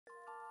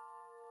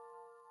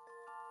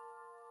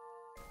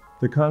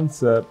The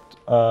concept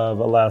of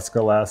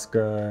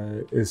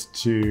Alaska is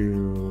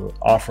to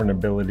offer an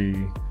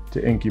ability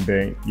to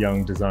incubate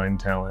young design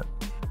talent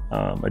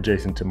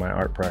adjacent to my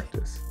art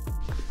practice.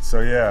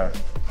 So yeah,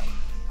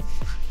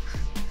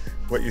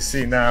 what you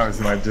see now is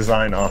my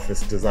design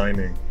office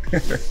designing.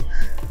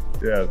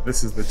 Yeah,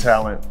 this is the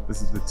talent,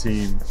 this is the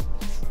team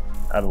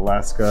at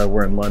Alaska.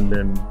 We're in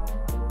London.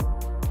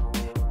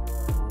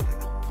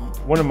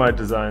 One of my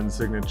design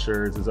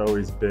signatures has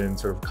always been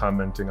sort of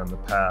commenting on the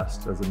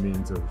past as a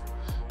means of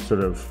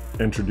sort of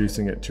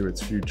introducing it to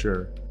its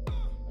future.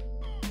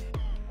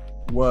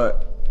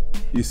 What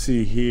you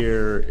see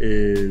here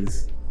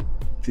is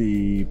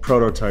the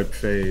prototype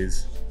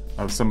phase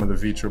of some of the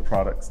Vitra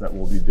products that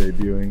we'll be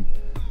debuting.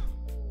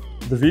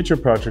 The Vitra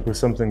project was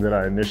something that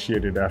I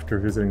initiated after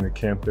visiting the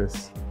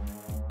campus.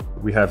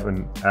 We have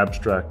an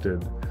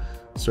abstracted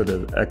sort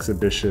of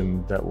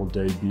exhibition that will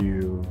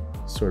debut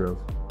sort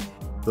of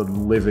the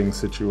living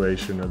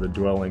situation or the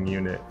dwelling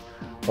unit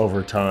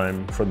over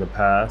time from the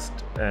past,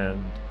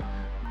 and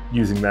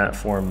using that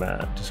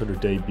format to sort of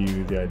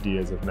debut the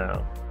ideas of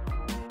now.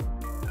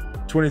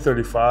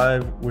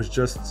 2035 was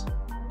just,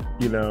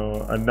 you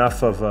know,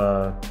 enough of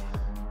a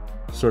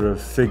sort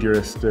of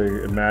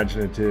figuristic,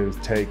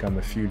 imaginative take on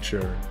the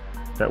future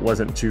that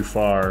wasn't too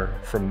far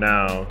from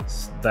now.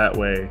 That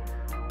way,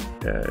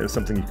 it was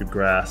something you could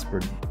grasp or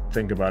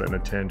think about it in a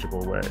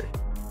tangible way.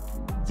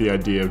 The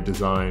idea of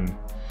design,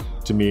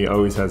 to me,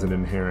 always has an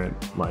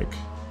inherent, like,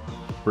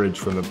 bridge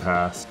from the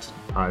past,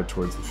 eye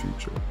towards the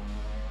future.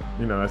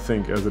 You know, I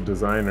think as a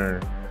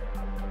designer,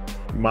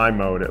 my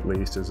mode at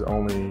least is the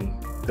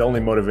only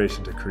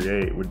motivation to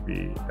create would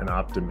be an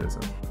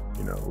optimism,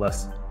 you know,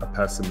 less a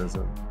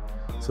pessimism.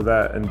 So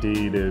that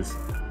indeed is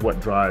what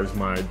drives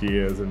my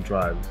ideas and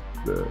drives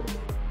the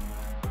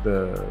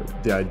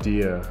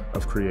idea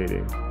of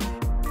creating.